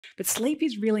But sleep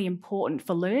is really important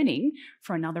for learning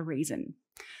for another reason.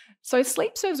 So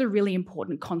sleep serves a really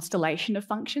important constellation of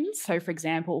functions. So for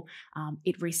example,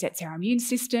 it resets our immune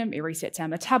system, it resets our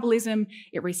metabolism,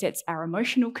 it resets our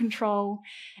emotional control,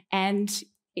 and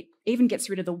it even gets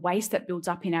rid of the waste that builds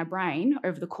up in our brain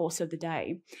over the course of the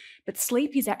day. But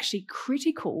sleep is actually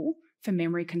critical for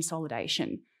memory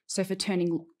consolidation. So for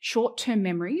turning short-term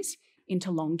memories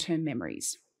into long-term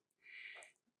memories.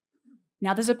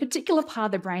 Now, there's a particular part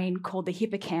of the brain called the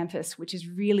hippocampus, which is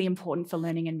really important for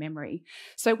learning and memory.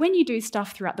 So when you do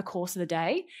stuff throughout the course of the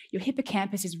day, your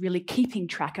hippocampus is really keeping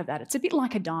track of that. It's a bit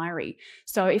like a diary.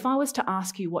 So if I was to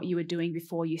ask you what you were doing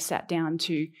before you sat down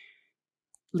to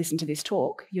listen to this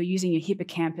talk, you're using your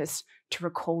hippocampus to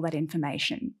recall that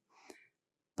information.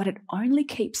 But it only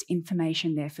keeps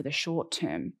information there for the short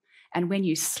term. And when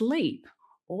you sleep,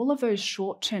 all of those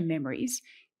short-term memories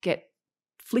get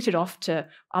flitted off to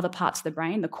other parts of the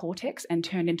brain, the cortex, and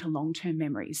turned into long-term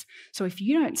memories. So if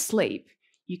you don't sleep,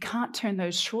 you can't turn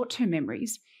those short-term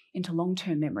memories into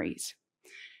long-term memories.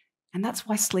 And that's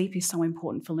why sleep is so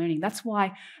important for learning. That's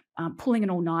why pulling an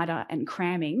all-nighter and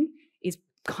cramming is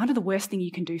kind of the worst thing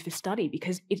you can do for study,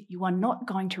 because you are not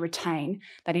going to retain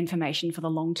that information for the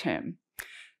long term.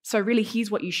 So really,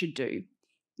 here's what you should do.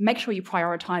 Make sure you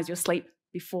prioritize your sleep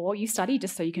before you study,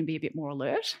 just so you can be a bit more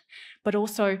alert, but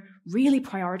also really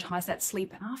prioritize that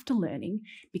sleep after learning,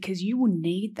 because you will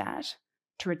need that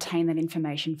to retain that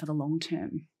information for the long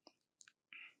term.